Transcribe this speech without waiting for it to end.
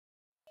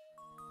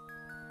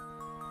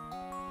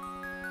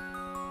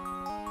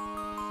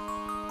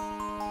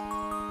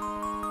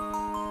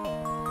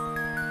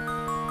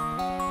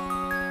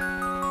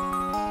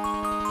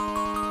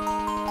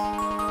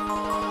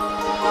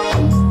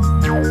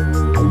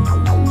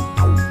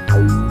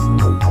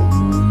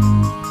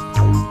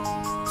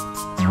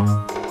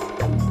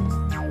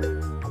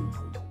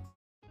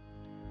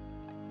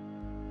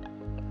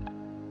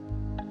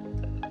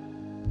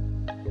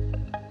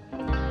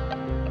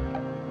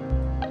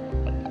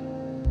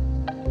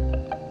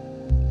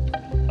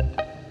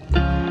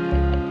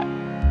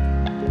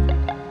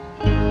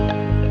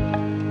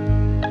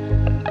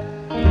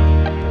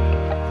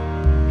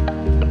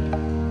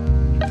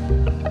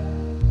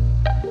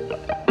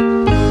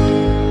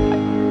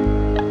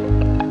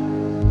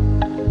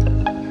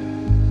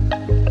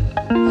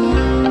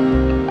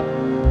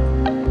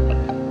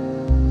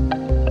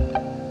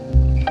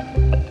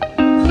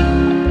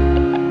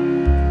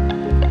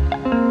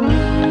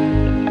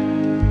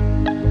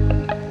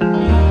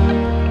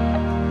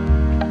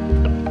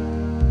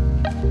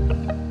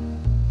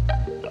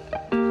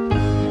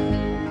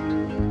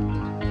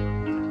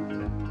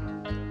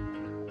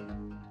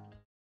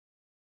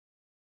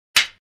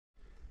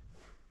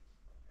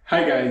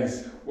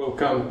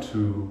Welcome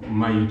to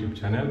my YouTube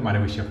channel. My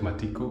name is Chef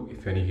Matiko.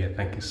 If you're new here,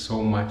 thank you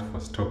so much for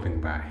stopping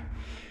by.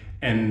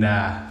 And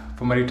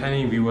for my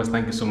returning viewers,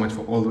 thank you so much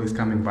for always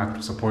coming back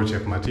to support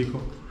Chef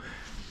Matiko.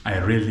 I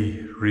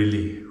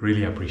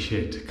really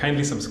appreciate.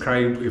 Kindly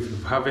subscribe if you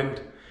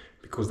haven't,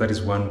 because that is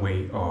one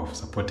way of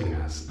supporting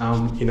us.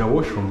 In our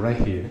washroom right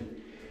here,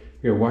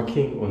 we are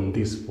working on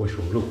this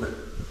washroom. Look,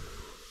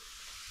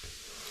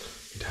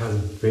 it has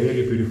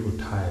very beautiful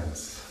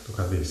tiles. Look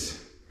at this.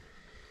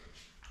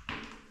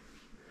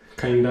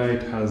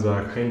 It has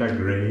a kinda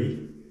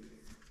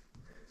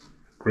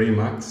gray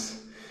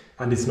marks,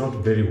 and it's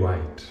not very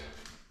white.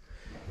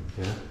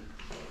 Yeah.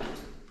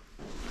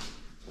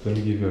 Let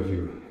me give you a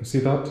view. You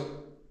see that?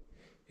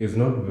 It's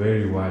not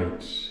very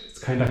white.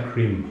 It's kinda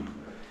cream.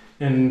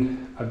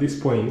 And at this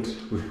point,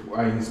 we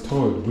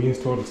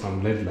installed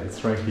some LED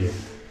lights right here.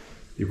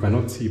 You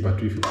cannot see,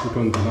 but if you put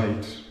on the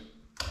light,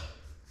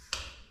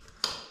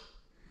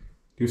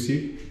 do you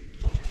see?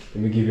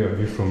 Let me give you a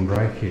view from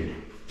right here.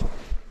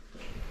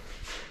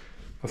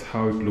 That's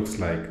how it looks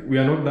like. We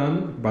are not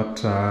done,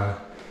 but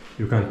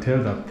you can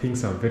tell that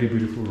things are very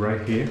beautiful right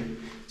here.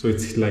 So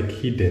it's like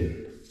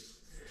hidden.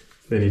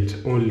 Then it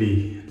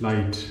only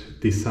light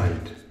this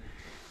side.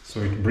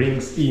 So it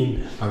brings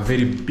in a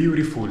very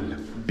beautiful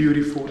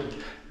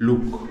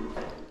look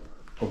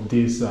of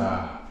this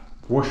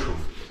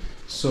washroom.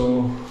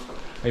 So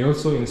I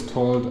also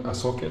installed a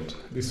socket.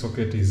 This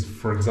socket is,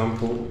 for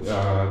example,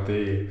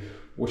 the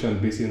wash and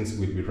basins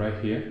will be right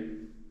here.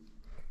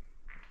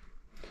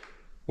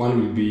 One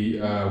will be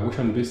wash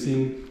and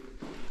basin.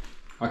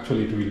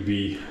 Actually, it will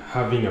be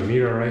having a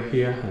mirror right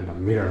here and a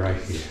mirror right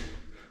here,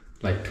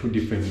 like two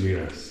different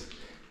mirrors,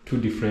 two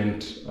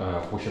different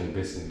wash and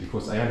basin.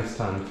 Because I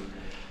understand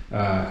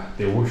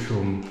the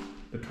washroom,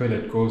 the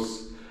toilet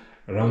goes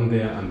around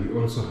there, and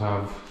we also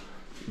have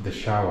the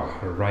shower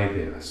right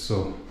there.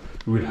 So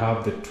we will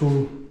have the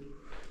two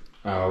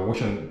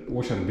wash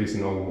and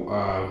basin,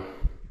 or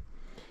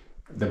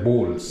the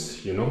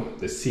bowls, you know,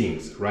 the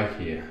sinks right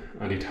here.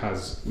 And it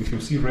has, if you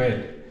see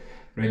red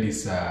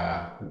is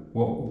hot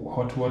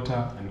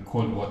water, and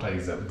cold water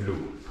is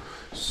blue.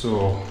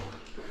 So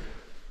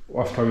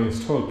after we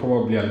install,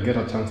 probably I'll get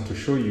a chance to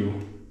show you,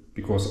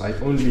 because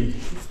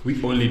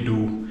we only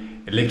do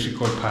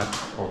electrical part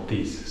of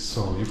this.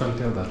 So you can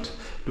tell that.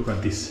 Look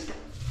at this.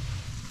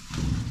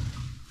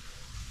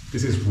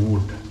 This is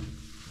wood,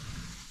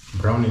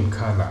 brown in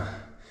color.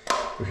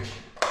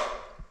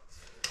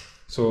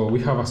 So we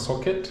have a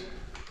socket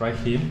right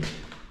here.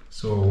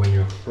 So when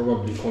you're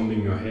probably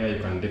combing your hair,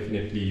 you can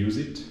definitely use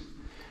it.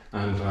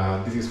 And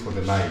this is for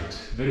the light.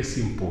 Very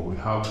simple. We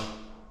have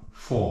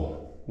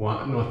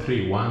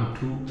three. 1,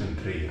 2, and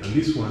 3. And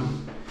this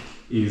one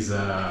is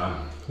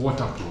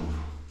waterproof.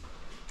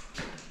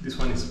 This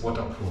one is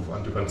waterproof,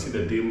 and you can see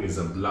the dim is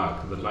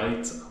black. The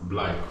lights are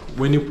black.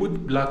 When you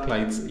put black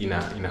lights in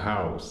a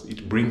house,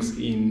 it brings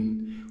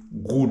in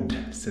good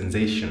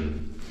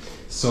sensation.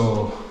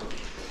 So.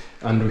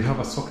 And we have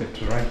a socket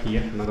right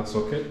here, another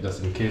socket,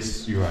 just in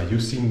case you are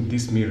using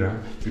this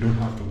mirror. You don't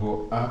have to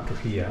go up to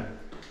here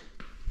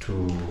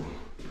to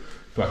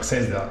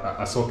access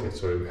a socket.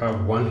 So we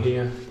have one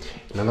here,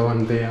 another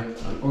one there,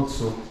 and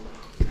also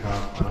we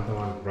have another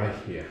one right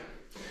here.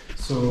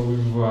 So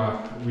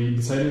we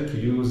decided to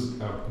use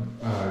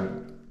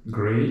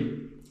gray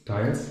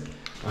tiles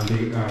and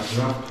the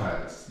rough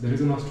tiles. The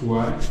reason as to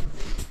why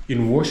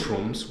in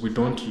washrooms we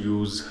don't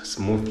use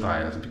smooth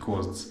tiles,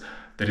 because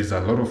there is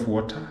a lot of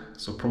water,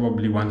 so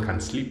probably one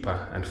can slip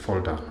and fall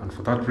down. And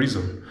for that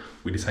reason,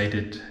 we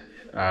decided,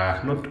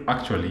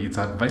 it's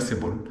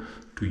advisable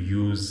to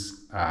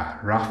use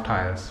rough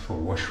tiles for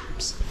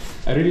washrooms.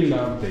 I really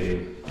love the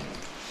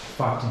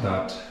fact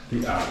that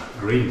they are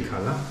gray in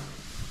color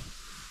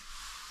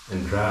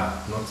and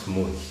rough, not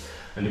smooth.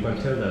 And you can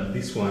tell that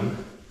this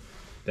one,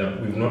 that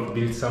we've not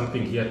built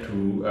something here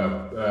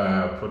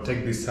to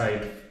protect this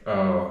side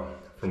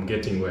from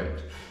getting wet.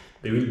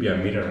 There will be a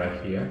mirror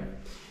right here,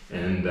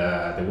 and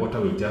the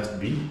water will just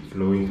be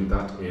flowing to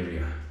that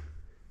area.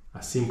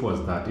 As simple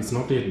as that. It's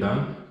not yet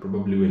done.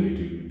 Probably when it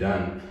will be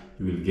done,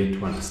 you will get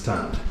to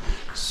understand.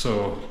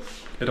 So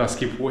let us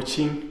keep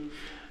watching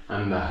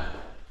and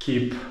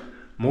keep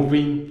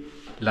moving.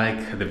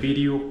 Like the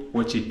video,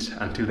 watch it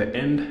until the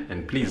end,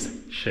 and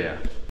please share.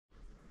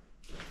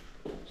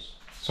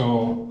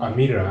 So a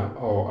mirror,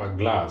 or a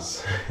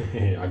glass,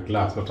 a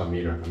glass, not a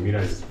mirror. A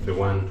mirror is the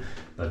one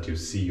that you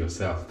see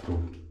yourself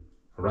through,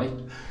 right?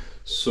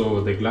 So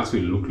the glass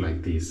will look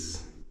like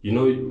this. You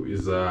know,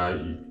 is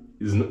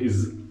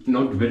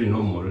not very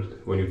normal.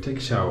 When you take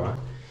shower,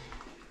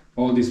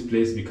 all this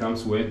place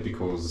becomes wet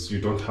because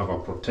you don't have a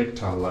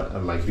protector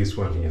like this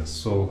one here.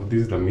 So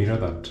this is the mirror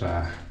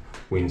that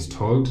we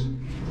installed.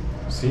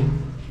 See,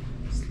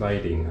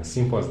 sliding, as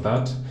simple as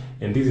that.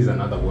 And this is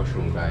another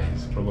washroom,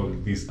 guys. Probably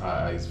this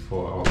is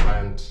for our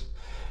client.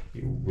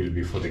 It will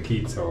be for the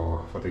kids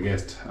or for the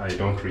guest. I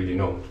don't really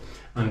know.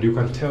 And you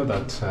can tell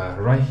that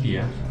right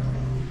here,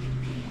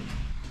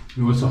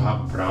 we also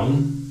have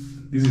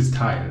brown. This is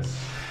tiles.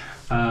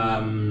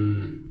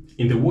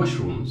 in the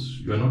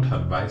washrooms, you are not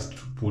advised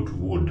to put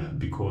wood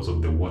because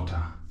of the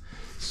water.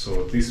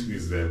 So this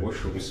is the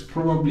washroom. It's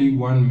probably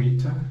 1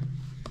 meter.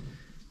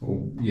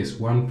 Oh, yes,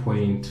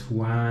 1.1,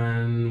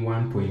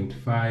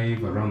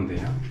 1.5 around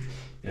there.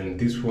 And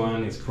this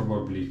one is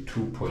probably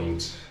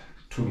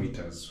 2.2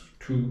 meters.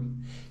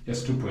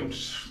 Yes,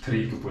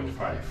 2.3,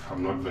 2.5.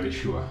 I'm not very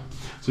sure.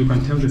 So you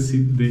can tell the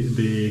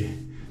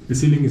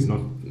ceiling is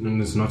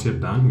not yet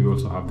done. We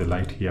also have the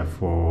light here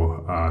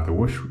for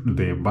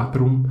the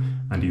bathroom,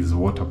 and is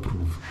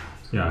waterproof.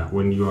 Yeah,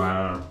 when you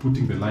are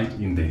putting the light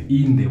in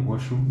the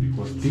washroom,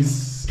 because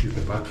this is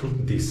the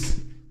bathroom, this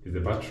is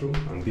the bathroom,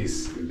 and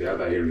this is the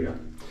other area.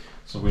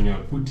 So when you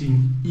are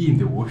putting in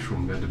the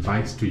washroom, they're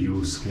advised to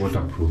use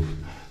waterproof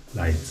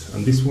lights.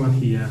 And this one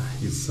here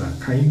is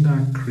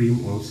kinda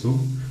cream also,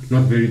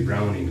 not very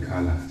brown in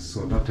color.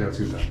 So that tells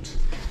you that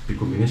the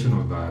combination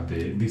of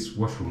this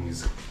washroom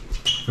is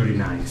very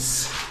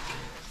nice.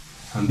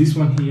 And this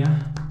one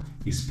here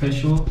is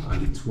special,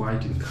 and it's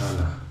white in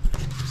color.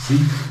 See?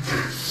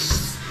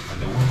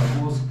 And the water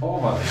goes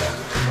over there.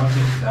 Not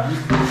yet done.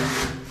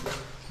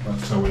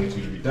 But when it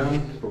will be done,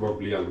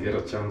 probably I'll get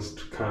a chance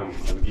to come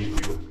and give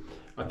you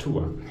a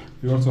tour.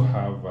 We also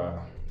have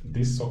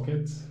these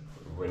sockets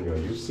when you're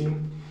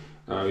using.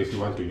 If you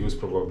want to use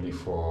probably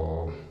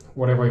for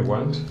whatever you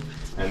want.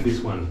 And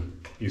this one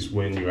is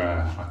when you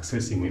are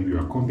accessing, maybe you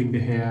are combing the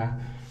hair,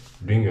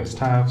 doing your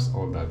stuffs,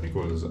 all that,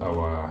 because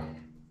our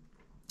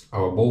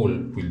bowl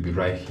will be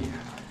right here.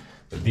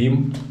 The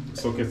dim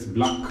socket's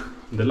black,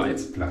 the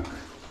light's black.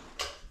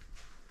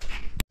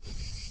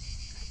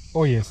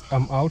 Oh yes,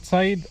 I'm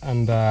outside,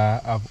 and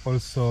I've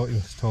also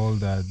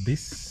installed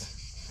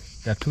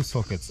this. There are 2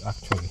 sockets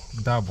actually,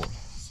 double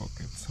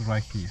sockets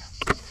right here,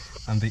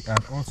 and they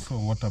are also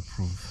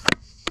waterproof.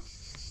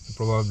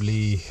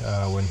 Probably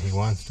when he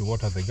wants to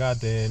water the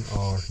garden,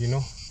 or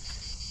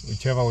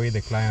whichever way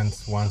the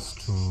client wants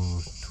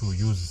to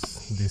use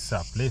this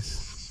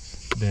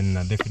place, then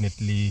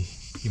definitely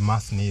he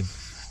must need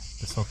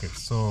the socket.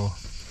 So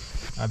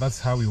that's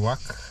how we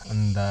work.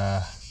 And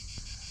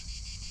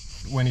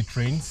when it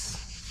rains,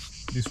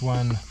 this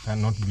one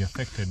cannot be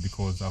affected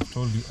because I've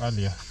told you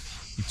earlier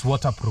it's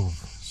waterproof.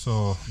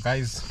 So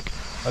guys,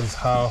 that is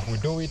how we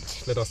do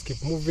it. Let us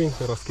keep moving,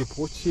 let us keep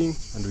watching,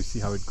 and we see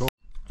how it goes.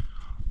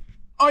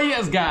 Oh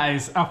yes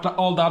guys, after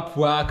all that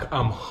work,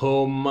 I'm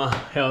home,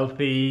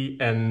 healthy,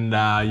 and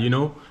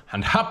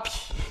and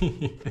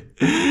happy.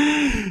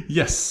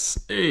 Yes,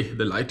 hey,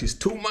 the light is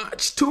too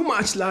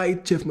much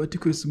light. Chef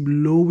Matiko is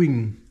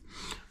blowing.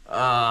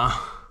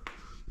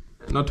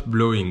 Not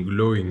blowing,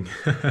 glowing.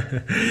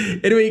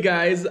 Anyway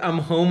guys, I'm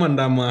home,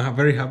 and I'm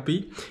very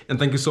happy, and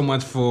thank you so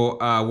much for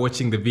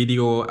watching the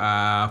video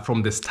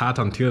from the start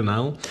until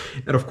now.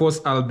 And of course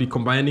I'll be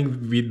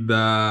combining with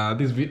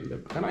this video.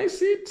 Can I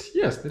see it?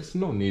 Yes, there's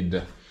no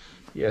need.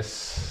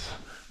 Yes,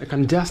 I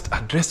can just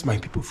address my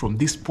people from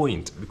this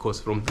point,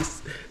 because from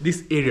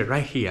this area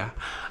right here,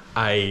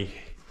 I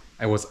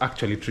was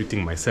actually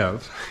treating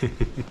myself.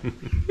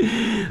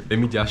 Let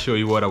me just show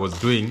you what I was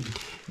doing,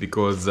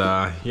 because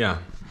yeah,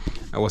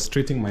 I was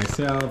treating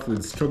myself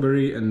with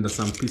strawberry and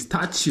some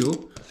pistachio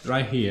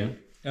right here,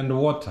 and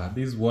water.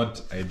 This is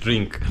what I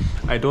drink.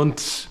 I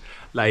don't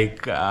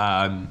like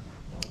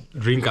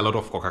drink a lot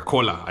of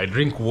Coca-Cola. I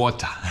drink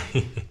water.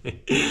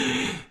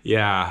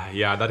 yeah,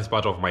 that is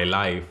part of my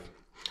life.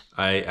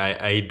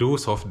 I do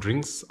soft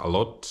drinks a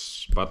lot,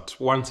 but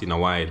once in a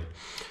while.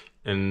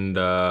 And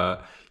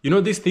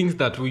these things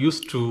that we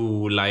used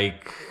to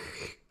like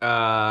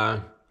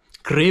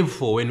crave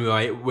for when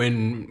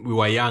we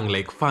were young,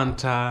 like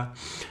Fanta,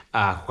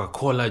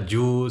 Coca-Cola,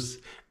 juice,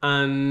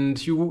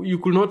 and you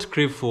could not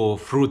crave for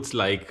fruits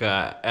like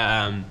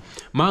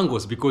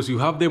mangoes, because you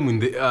have them in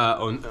the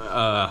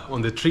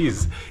on the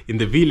trees in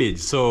the village.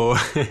 So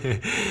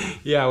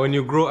yeah, when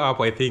you grow up,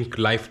 I think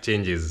life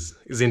changes,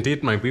 isn't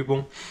it, my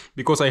people?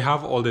 Because I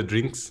have all the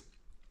drinks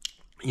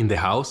in the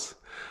house,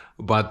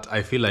 but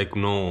I feel like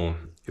no,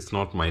 it's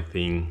not my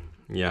thing.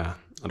 Yeah.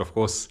 And of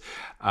course,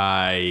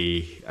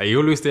 I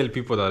always tell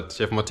people that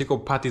Chef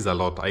Matiko parties a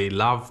lot. I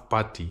love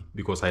party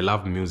because I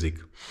love music.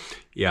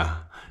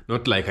 Yeah,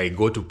 not like I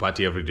go to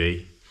party every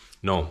day.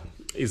 No,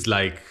 it's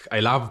like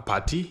I love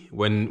party.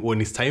 When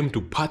it's time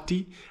to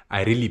party,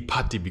 I really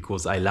party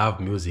because I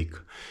love music.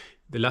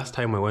 The last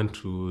time I went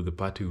to the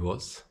party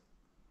was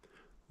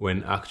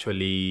when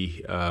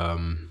actually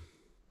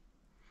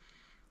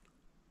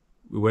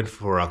we went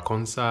for a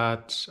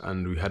concert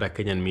and we had a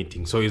Kenyan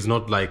meeting. So it's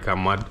not like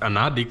I'm an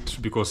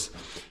addict, because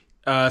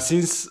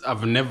since I've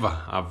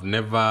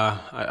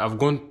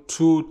gone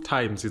 2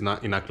 times in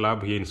a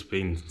club here in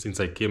Spain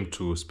since I came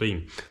to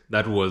Spain.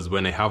 That was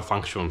when I have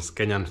functions,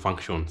 Kenyan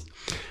functions,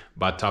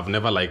 but I've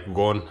never like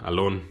gone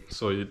alone.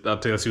 So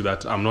that tells you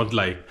that I'm not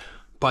like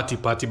party,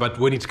 but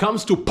when it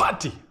comes to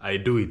party, I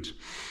do it.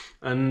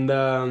 And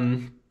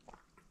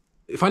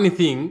funny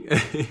thing,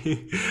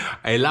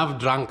 I love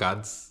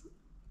drunkards.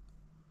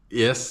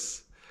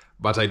 Yes,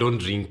 but I don't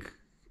drink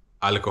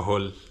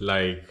alcohol.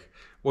 Like,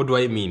 what do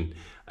I mean?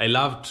 I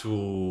love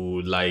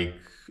to like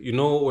you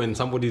know, when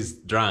somebody's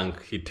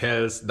drunk, he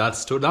tells that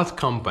story, that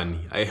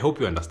company. I hope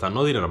you understand,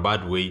 not in a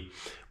bad way,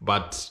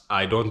 but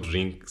I don't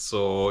drink,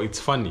 so it's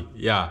funny.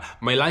 Yeah,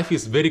 my life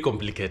is very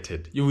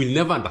complicated. You will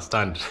never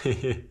understand.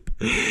 You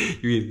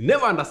will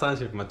never understand,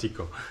 Chef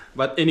Matiko.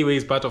 But anyway,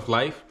 it's part of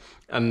life,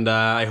 and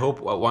I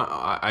hope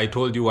I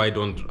told you I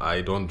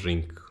don't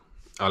drink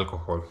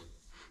alcohol.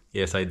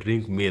 Yes, I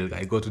drink milk.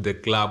 I go to the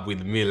club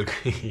with milk.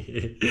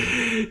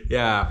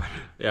 Yeah,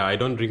 I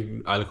don't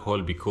drink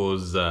alcohol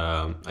because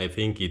I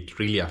think it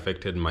really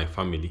affected my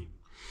family.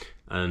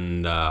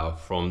 And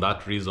from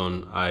that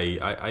reason,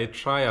 I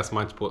try as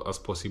much as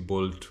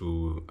possible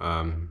to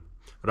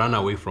run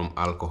away from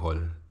alcohol.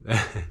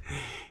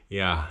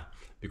 Yeah,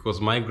 because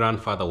my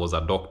grandfather was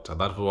a doctor.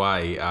 That's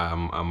why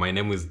my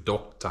name is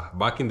Doctor.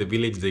 Back in the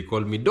village, they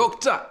called me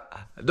Doctor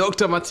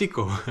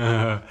Matiko.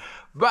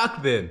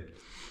 Back then.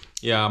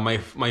 Yeah, my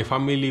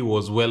family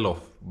was well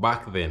off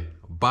back then.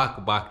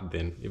 Back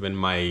then, even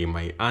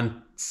my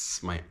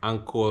aunts, my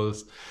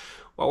uncles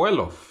were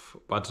well off.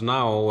 But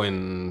now,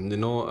 when you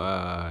know,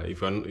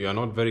 if you're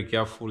not very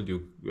careful,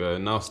 you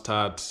now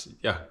start.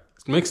 Yeah.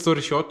 Make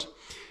story short,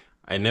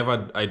 I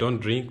don't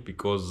drink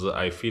because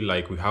I feel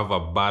like we have a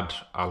bad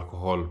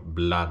alcohol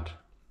blood.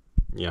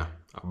 Yeah,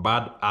 a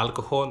bad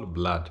alcohol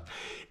blood.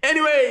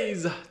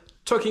 Anyways.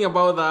 Talking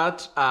about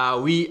that,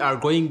 we are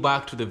going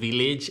back to the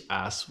village.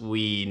 As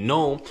we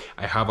know,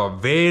 I have a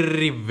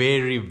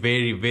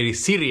very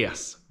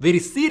serious.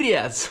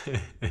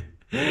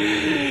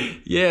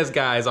 Yes,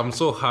 guys, I'm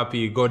so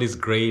happy. God is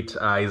great.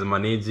 He's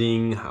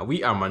managing.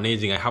 We are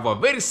managing. I have a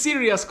very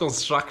serious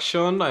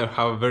construction. I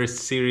have a very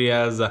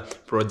serious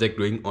project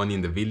going on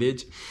in the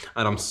village,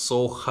 and I'm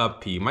so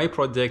happy. My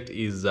project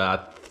is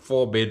a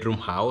 4-bedroom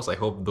house. I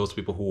hope those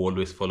people who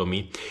always follow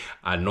me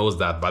knows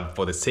that. But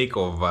for the sake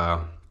of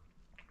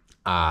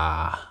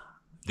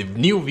the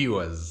new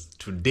viewers,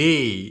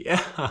 today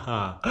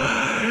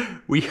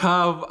we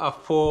have a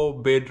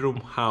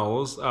 4-bedroom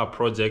house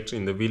project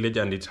in the village,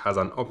 and it has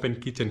an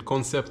open kitchen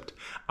concept,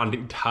 and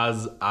it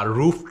has a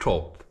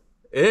rooftop.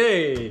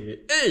 Hey,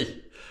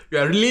 we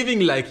are living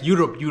like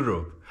Europe.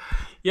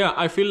 Yeah,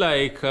 I feel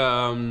like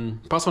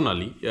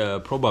personally,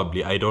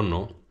 probably, I don't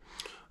know,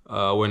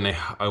 when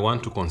I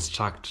want to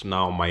construct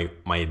now my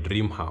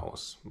dream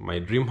house,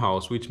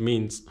 which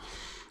means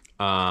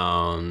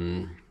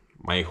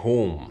my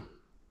home,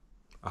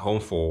 a home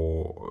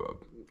for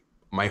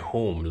my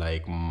home,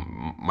 like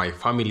my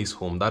family's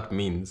home. That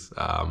means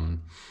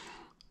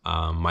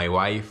my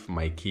wife,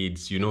 my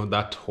kids, you know,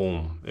 that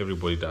home,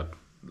 everybody that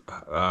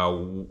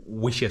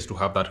wishes to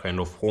have that kind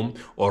of home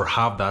or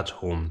have that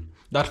home,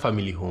 that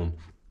family home.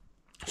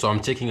 So I'm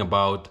thinking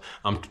about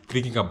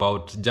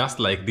just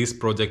like this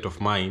project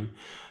of mine,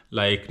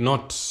 like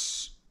not,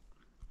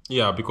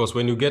 yeah, because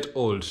when you get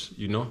old,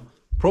 you know,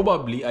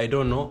 probably, I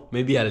don't know,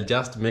 maybe I'll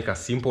just make a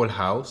simple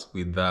house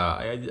with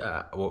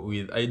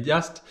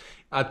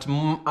at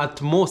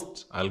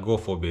most I'll go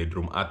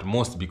 4-bedroom at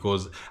most,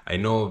 because I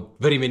know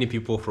very many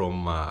people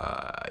from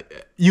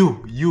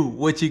you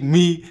watching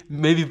me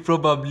maybe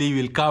probably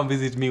will come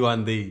visit me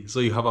one day, so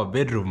you have a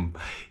bedroom.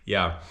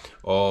 Yeah,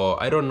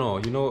 or I don't know,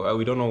 you know,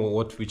 we don't know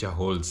what future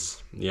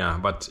holds. Yeah,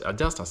 but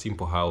just a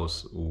simple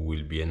house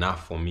will be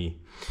enough for me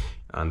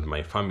and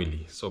my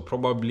family. So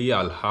probably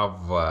I'll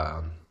have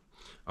a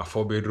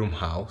 4-bedroom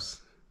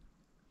house,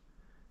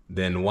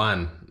 then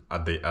one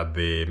at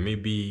the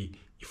maybe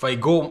if I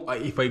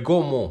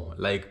go more,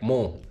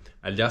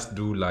 I'll just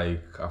do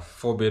like a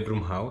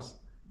 4-bedroom house,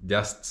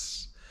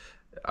 just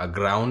a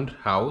ground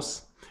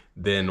house,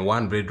 then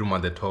 1 bedroom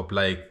at the top,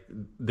 like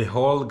the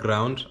whole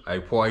ground I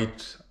pour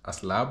it a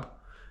slab,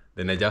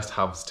 then I just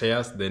have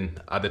stairs, then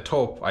at the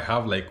top I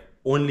have like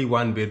only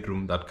 1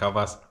 bedroom that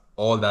covers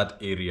all that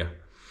area.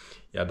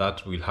 Yeah,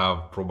 that will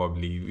have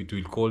probably, it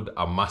will called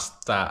a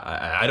master.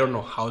 I don't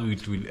know how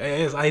it will.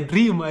 Yes, I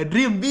dream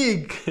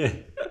big.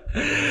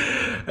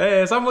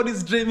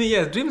 Somebody's dreaming.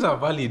 Yes, dreams are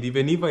valid.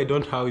 Even if I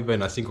don't have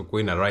even a single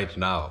coin right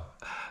now,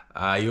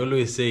 I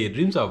always say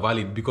dreams are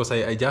valid because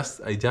I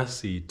just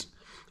see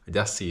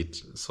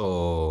it.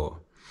 So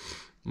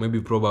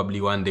maybe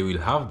probably one day we'll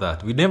have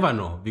that. We never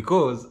know,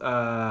 because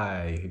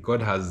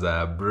God has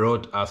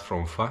brought us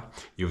from far.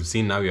 You've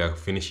seen now we are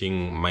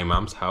finishing my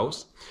mom's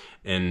house.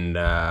 And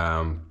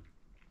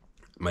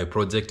my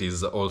project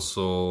is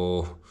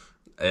also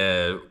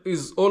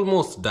is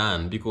almost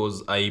done,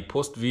 because I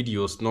post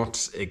videos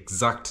not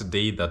exact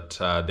day that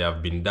they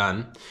have been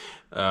done.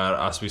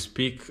 As we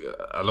speak,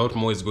 a lot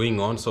more is going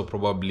on, so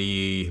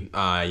probably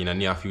in a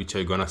near future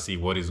you're gonna see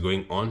what is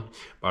going on.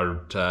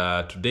 But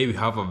today we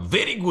have a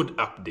very good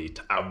update.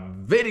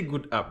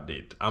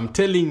 I'm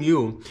telling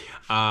you,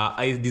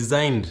 I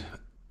designed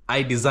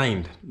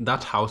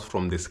that house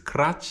from the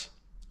scratch.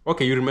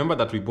 Okay, you remember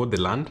that we bought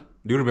the land?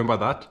 Do you remember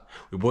that?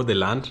 We bought the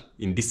land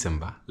in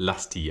December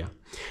last year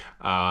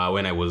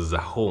when I was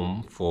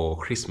home for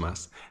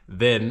Christmas.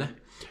 Then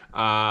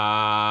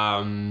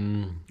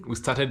we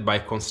started by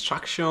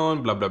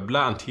construction, blah, blah,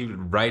 blah, until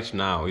right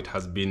now. It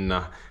has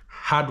been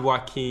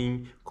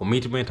hardworking,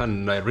 commitment,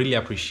 and I really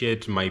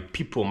appreciate my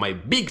people, my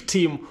big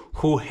team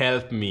who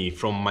helped me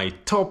from my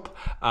top,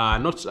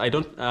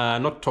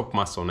 not top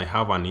mason. I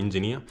have an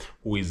engineer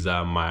who is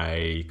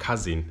my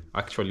cousin.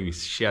 Actually, we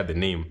share the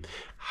name.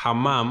 Her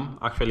mom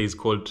actually is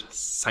called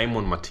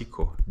Simon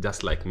Matiko,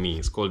 just like me.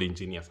 It's called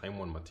Engineer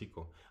Simon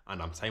Matiko,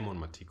 and I'm Simon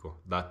Matiko.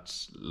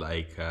 That's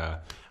like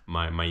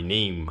my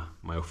name,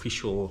 my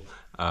official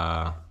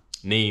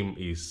name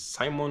is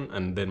Simon,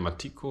 and then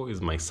Matiko is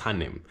my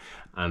surname,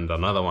 and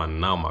another one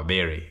now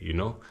Mabere. You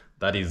know,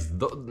 that is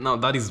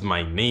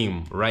my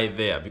name right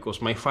there, because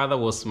my father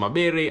was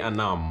Mabere and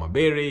now I'm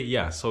Mabere.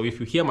 Yeah, so if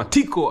you hear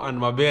Matiko and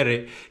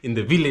Mabere in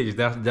the village,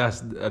 that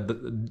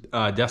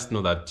just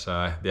know that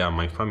they are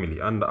my family.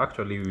 And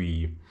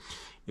actually,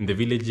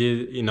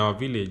 in our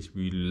village,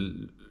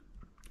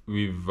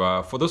 we've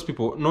for those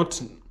people,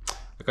 not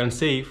I can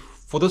say,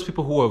 for those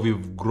people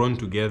we've grown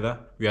together,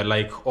 we are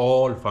like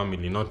all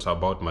family, not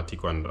about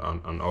Matiko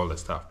and all the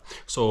stuff.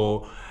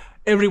 So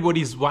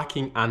everybody's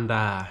working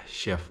under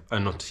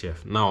not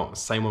chef. Now,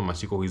 Simon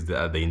Matiko, who is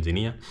the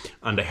engineer,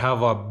 and I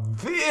have a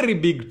very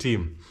big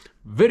team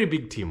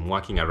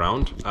working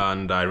around,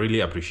 and I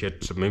really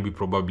appreciate, maybe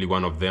probably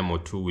one of them or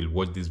two will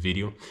watch this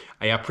video.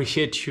 I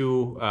appreciate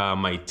you,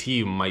 my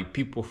team, my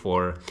people,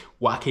 for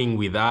working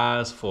with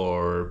us,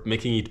 for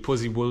making it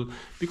possible,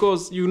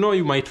 because you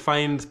might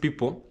find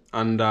people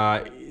and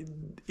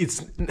it's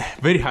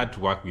very hard to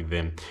work with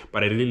them,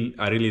 but I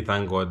really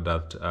thank God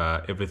that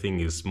everything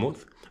is smooth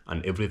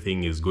and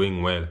everything is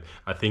going well.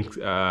 I think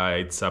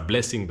it's a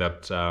blessing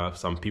that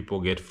some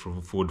people get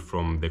food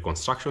from the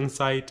construction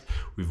site.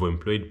 We've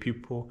employed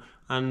people,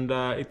 and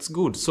it's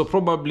good. So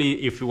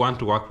probably if you want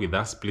to work with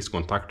us, please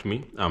contact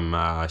me. I'm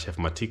Chef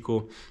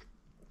Matiko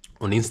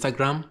on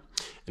Instagram,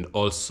 and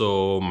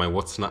also my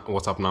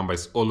WhatsApp number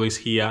is always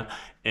here,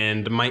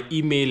 and my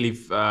email,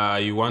 if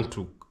you want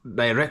to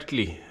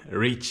directly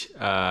reach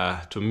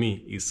to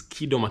me, is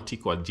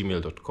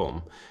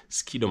skidomatiko@gmail.com.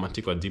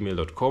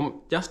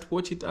 skidomatiko@gmail.com. Just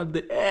watch it at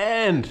the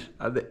end.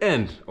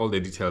 All the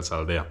details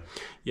are there.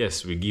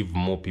 Yes, we give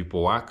more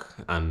people work,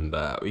 and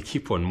we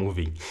keep on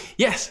moving.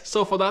 Yes,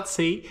 so for that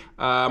say,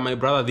 my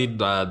brother did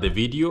the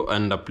video,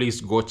 and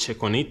please go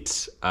check on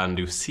it, and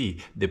you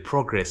see the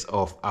progress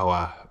of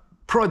our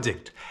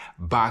project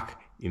back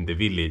in the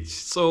village.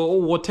 So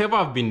whatever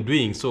I've been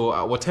doing,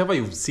 whatever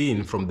you've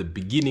seen from the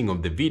beginning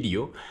of the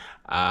video,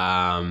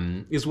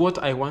 is what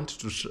I want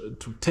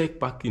to take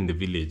back in the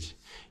village.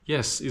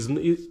 Yes,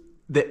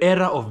 the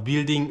era of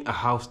building a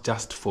house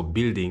just for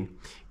building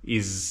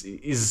is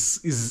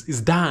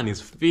done,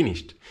 is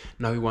finished.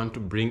 Now we want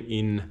to bring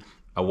in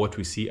what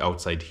we see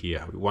outside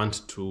here. We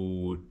want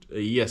to,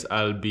 yes,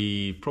 I'll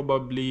be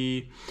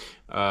probably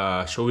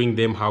showing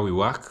them how we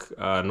work,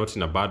 not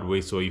in a bad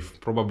way. So if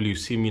probably you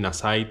see me in a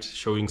site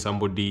showing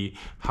somebody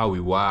how we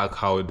work,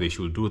 how they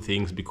should do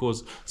things,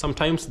 because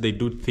sometimes they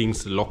do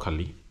things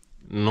locally,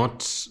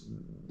 not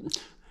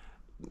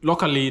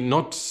locally,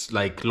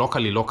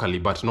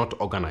 but not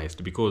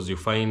organized, because you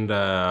find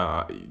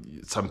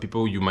some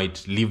people, you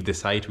might leave the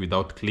site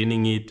without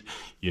cleaning it,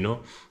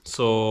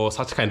 so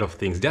such kind of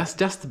things,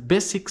 just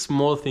basic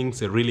small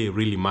things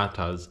really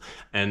matters.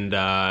 And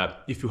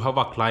if you have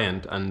a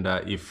client, and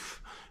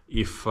if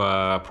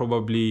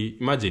probably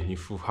imagine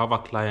if you have a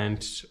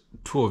client,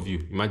 two of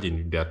you,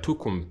 imagine there are two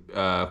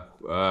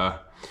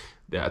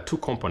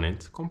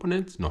components,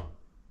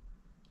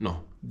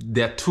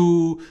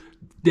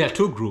 there are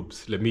two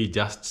groups. Let me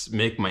just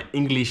make my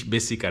English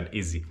basic and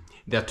easy.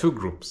 There are two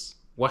groups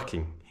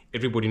working.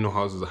 Everybody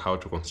knows how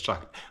to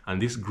construct,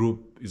 and this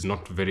group is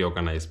not very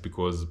organized,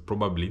 because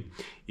probably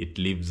it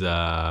leaves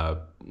the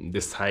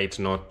site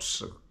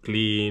not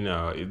clean.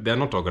 They're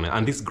not organized,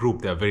 and this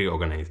group, they're very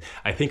organized.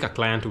 I think a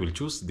client will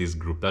choose this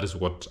group. That is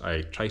what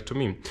I try to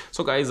mean.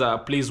 So guys,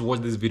 please watch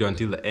this video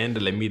until the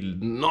end. Let me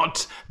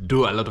not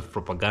do a lot of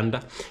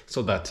propaganda,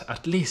 so that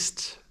at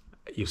least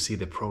you see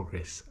the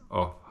progress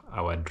of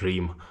our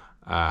dream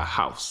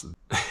house.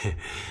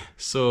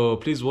 So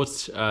please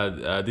watch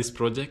this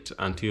project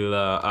until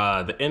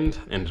the end,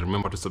 and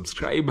remember to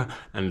subscribe,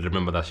 and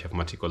remember that Chef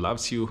Matiko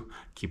loves you.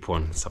 Keep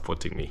on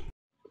supporting me.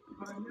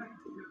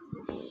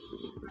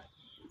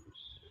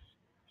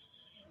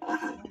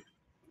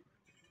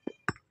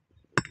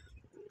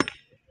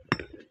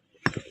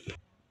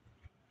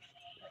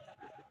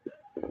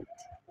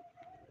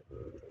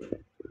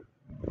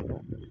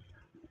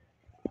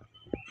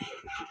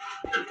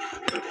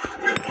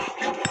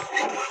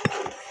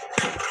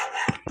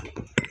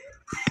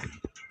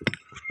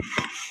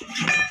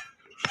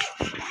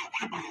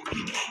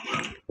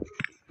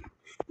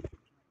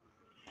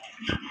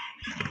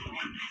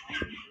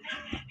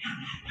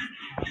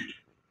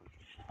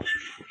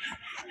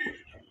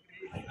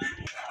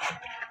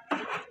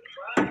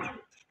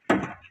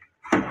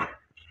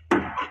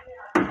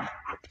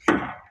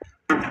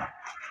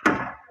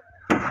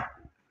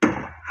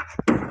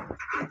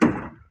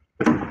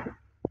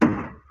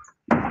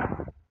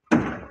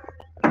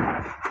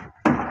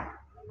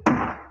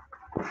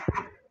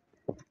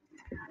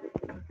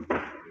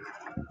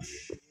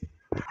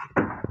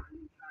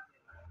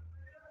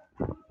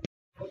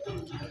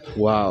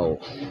 Wow.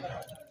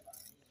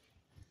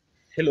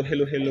 Hello,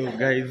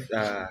 guys.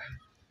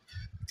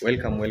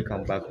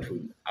 Welcome back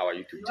to our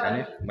YouTube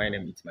channel. My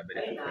name is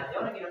Mabere.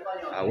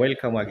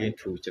 Welcome again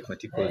to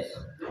Chefmatiko's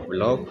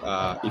vlog.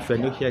 If you're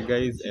new here,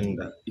 guys, and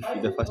if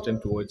it's the first time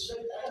to watch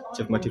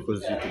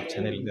Chefmatiko's YouTube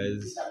channel,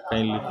 guys,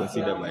 kindly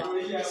consider my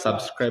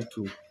subscribe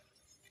to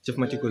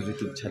Chefmatiko's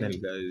YouTube channel,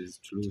 guys,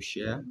 to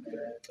share,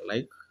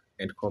 like,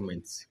 and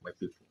comments, my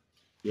people.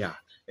 Yeah,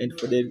 and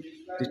for the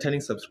returning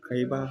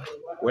subscriber,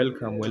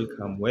 welcome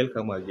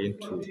again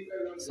to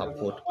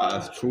support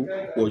us through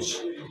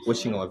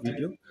watching our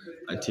video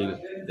until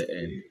the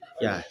end.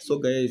 Yeah, so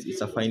guys, it's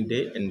a fine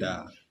day, and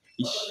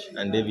each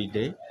and every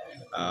day,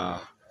 uh,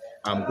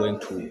 I'm going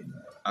to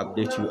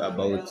update you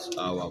about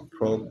our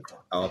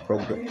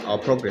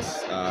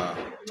progress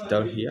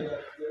down here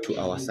to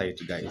our site,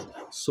 guys.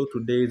 So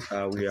today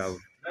we have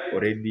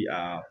already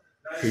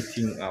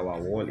hitting our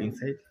wall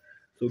inside.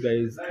 So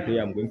guys, today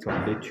I'm going to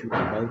update you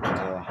about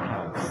our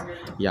house.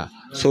 Yeah,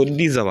 so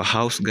this is our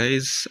house,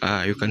 guys.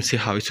 You can see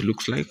how it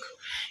looks like.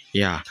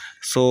 Yeah,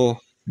 so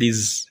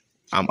this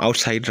I'm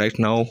outside right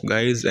now,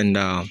 guys, and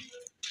I'm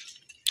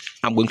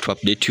going to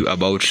update you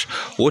about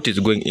what is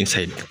going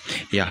inside.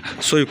 Yeah,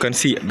 so you can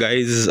see,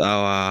 guys,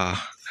 our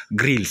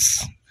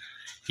grills.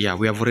 Yeah,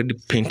 we have already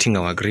painting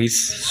our grills.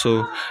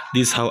 So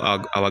this is how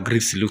our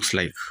grills looks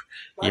like.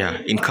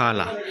 Yeah, in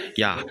color.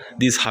 Yeah,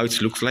 this is how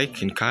it looks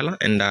like in color,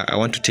 and I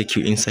want to take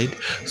you inside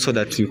so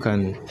that you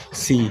can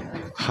see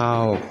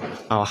how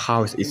our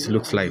house is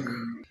looks like.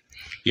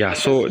 Yeah,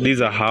 so this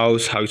is a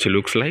house how it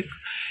looks like.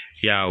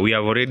 Yeah, we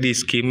have already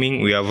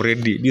skimming. We have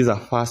already, this is a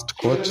first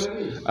coat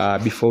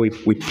before we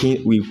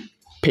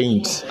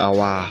paint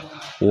our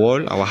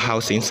wall, our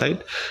house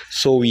inside.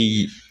 So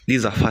this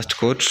is a first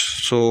coat.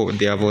 So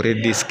they have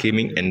already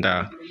skimming, and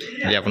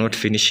they have not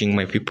finishing,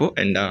 my people.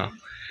 And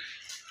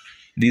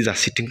this is a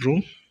sitting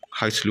room,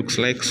 how it looks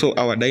like. So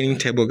our dining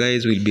table,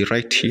 guys, will be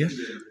right here.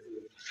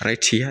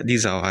 Right here,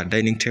 this is our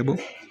dining table.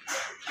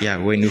 Yeah,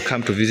 when you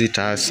come to visit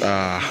us,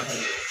 at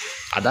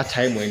that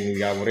time when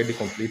we are already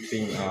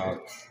completing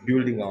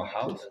building our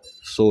house,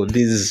 so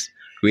this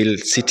will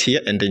sit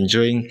here and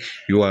enjoying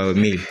your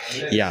meal.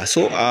 Yeah,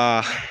 so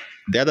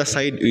the other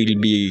side will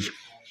be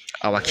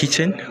our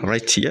kitchen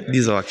right here. This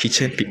is our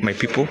kitchen, my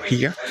people.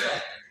 Here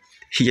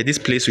this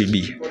place will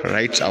be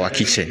right our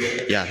kitchen.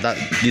 Yeah, that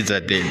these are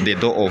the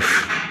door of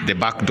the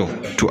back door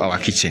to our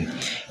kitchen.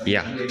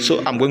 Yeah,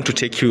 so I'm going to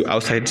take you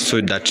outside so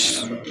that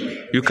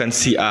you can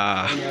see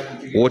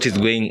what is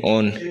going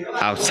on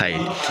outside.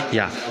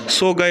 Yeah,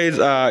 so guys,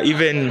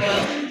 even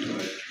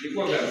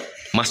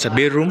master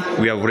bedroom,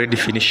 we are already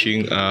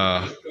finishing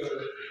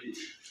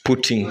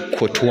putting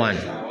coat one.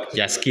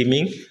 Yeah,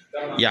 skimming.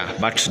 Yeah,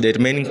 but the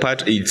remaining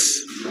part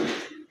is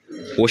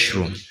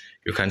washroom.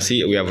 You can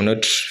see we have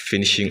not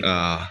finishing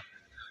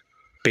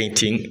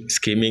painting,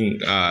 skimming,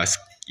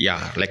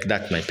 yeah, like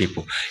that, my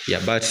people.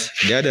 Yeah, but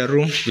the other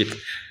room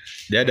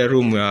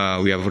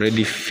we have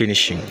already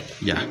finishing.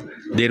 Yeah,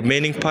 the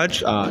remaining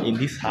part in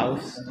this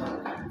house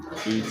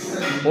is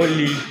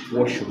only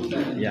washroom.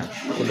 Yeah,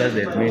 so that's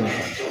the remaining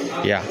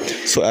part. Yeah,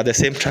 so at the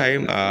same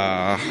time,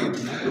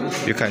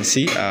 you can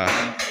see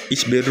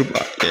each bedroom,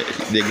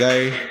 the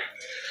guy,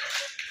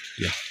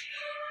 yeah,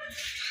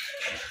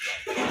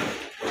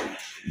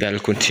 they'll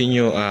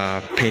continue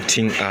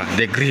painting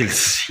the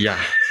grills. Yeah,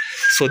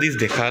 so this is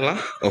the color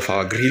of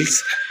our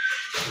grills.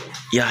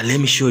 Yeah, let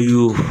me show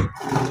you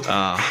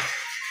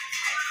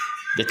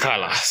the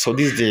color. So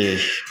this is the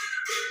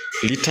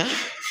liter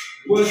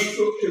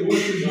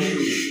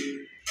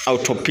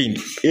auto paint.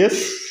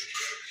 Yes.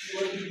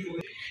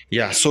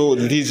 Yeah, so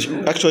this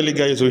actually,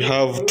 guys, we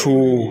have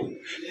two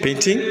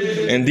painting,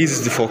 and this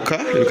is the for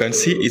car. You can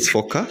see it's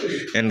for car,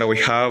 and we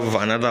have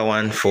another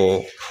one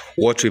for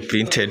what we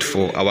printed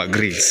for our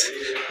grills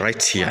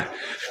right here.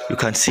 You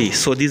can see.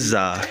 So these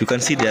are, you can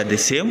see they are the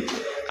same.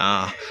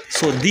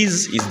 So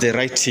this is the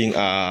writing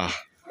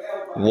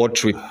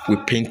what we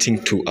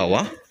painting to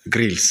our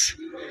grills.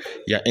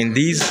 Yeah, and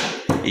this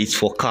is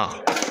for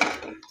car.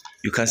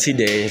 You can see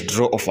the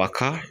draw of a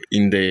car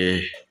in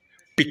the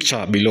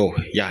picture below.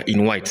 Yeah,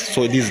 in white.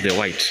 So this is the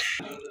white.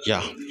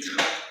 Yeah,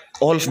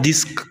 all of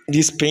this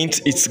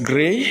paint, it's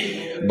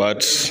gray,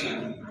 but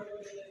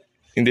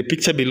in the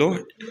picture below,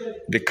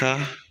 the car,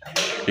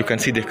 you can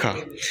see the car.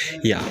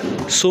 Yeah,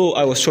 so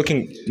I was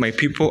talking my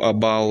people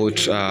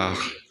about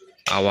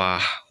our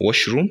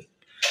washroom,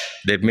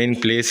 the main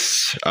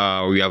place.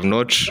 We have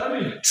not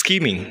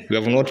skimming, we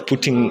have not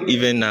putting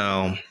even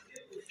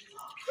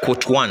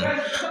coat one.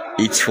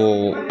 It's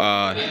for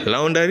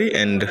laundry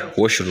and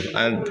washroom,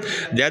 and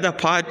the other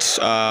part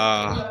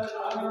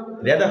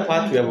we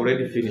have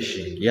already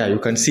finishing. Yeah, you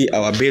can see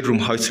our bedroom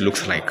how it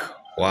looks like.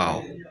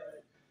 Wow,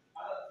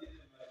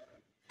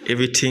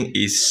 everything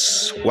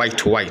is white.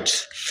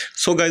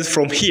 So guys,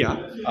 from here,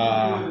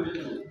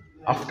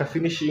 after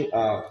finishing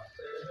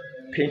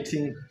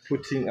painting,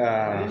 putting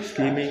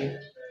skimming,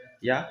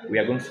 yeah, we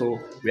are going to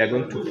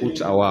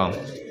put our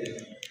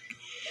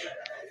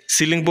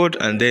ceiling board,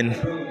 and then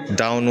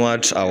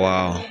downwards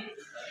our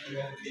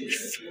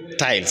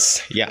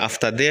tiles. Yeah,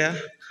 after there,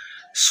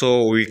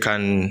 so we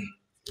can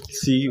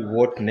see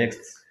what next.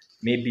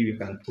 Maybe we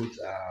can put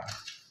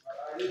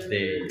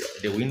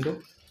the window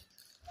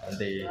and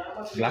the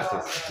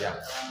glasses. Yeah,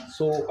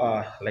 so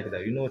like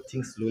that,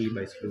 things slowly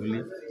by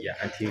slowly, yeah,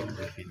 until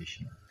we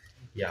finish.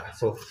 Yeah,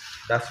 so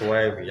that's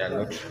why we are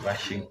not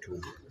rushing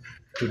to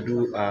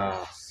do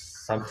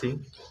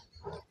something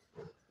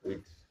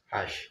with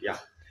hash. Yeah,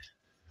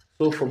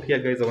 so from here,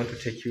 guys, I want to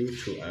take you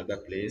to another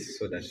place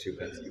so that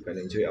you can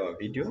enjoy our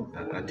video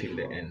until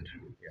the end.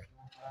 Yeah.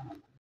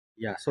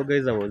 Yeah, so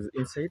guys, I was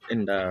inside,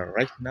 and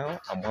right now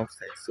I'm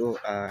outside. So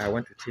I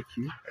want to take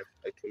you.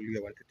 I told you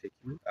I want to take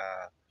you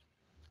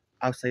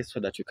outside so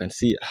that you can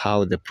see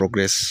how the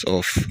progress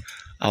of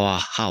our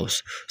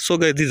house. So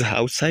guys, this is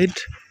outside.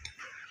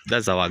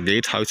 That's our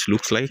gate, how it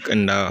looks like,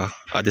 and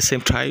at the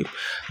same time,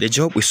 the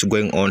job is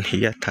going on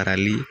here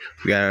thoroughly.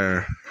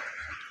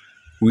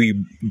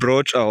 We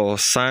brought our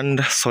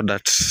sand so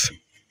that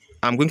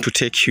I'm going to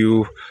take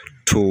you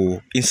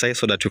to inside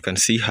so that you can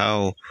see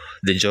how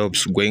the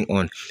job's going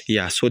on.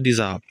 Yeah, so these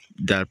are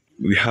that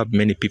we have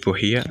many people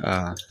here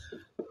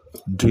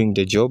doing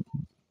the job.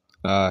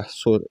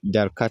 So they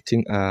are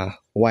cutting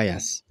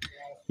wires.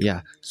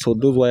 Yeah, so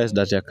those wires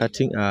that they are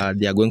cutting,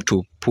 they are going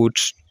to put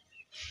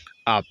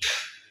up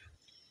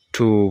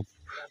to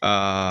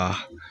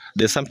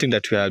there's something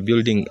that we are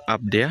building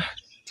up there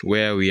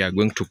where we are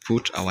going to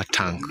put our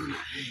tank.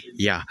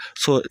 Yeah,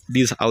 so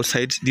this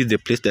outside, this is the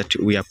place that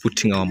we are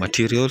putting our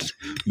materials,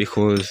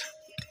 because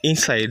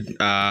inside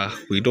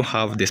we don't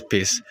have the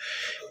space.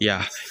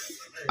 Yeah,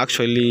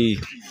 actually,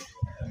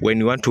 when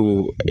we want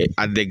to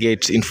at the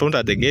gate, in front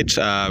of the gate,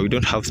 we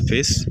don't have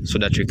space so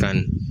that we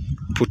can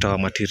put our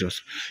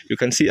materials. You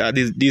can see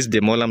this is the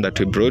molam that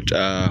we brought.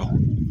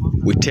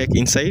 We take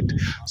inside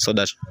so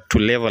that to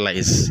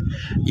levelize,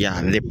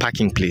 yeah, the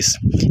parking place.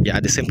 Yeah,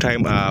 at the same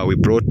time, we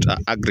brought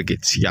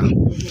aggregates, yeah,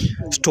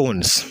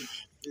 stones.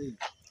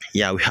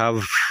 Yeah, we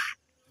have,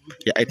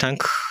 yeah, I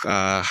thank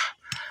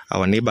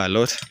our neighbor a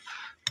lot.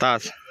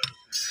 That,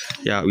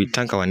 yeah, we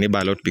thank our neighbor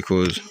a lot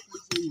because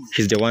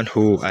he's the one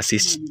who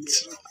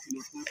assists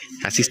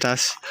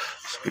us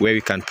where we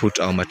can put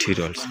our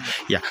materials.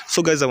 Yeah,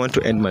 so guys, I want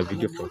to end my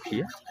video from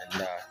here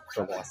and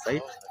from our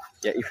side.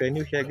 Yeah, if you're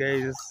new here,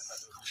 guys,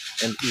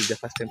 and this is the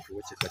first time to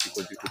watch Chef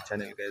YouTube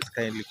channel, guys,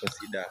 kindly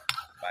consider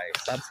by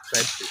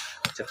subscribe to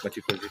Chef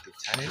YouTube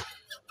channel,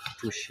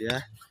 to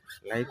share,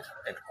 like,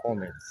 and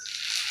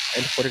comments.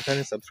 And for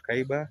returning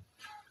subscriber,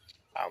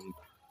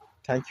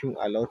 thank you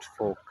a lot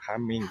for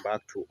coming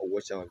back to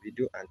watch our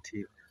video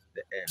until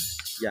the end.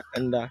 Yeah,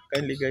 and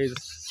kindly, guys,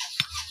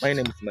 my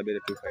name is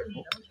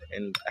Mabere254,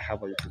 and I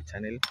have a YouTube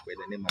channel with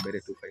the name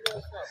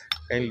Mabere254.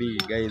 Kindly,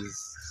 guys,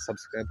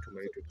 subscribe to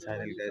my YouTube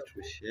channel, guys,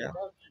 to share,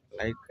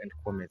 like, and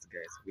comment,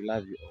 guys. We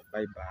love you all.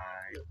 Bye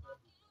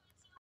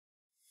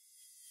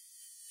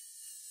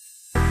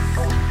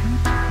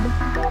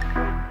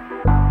bye.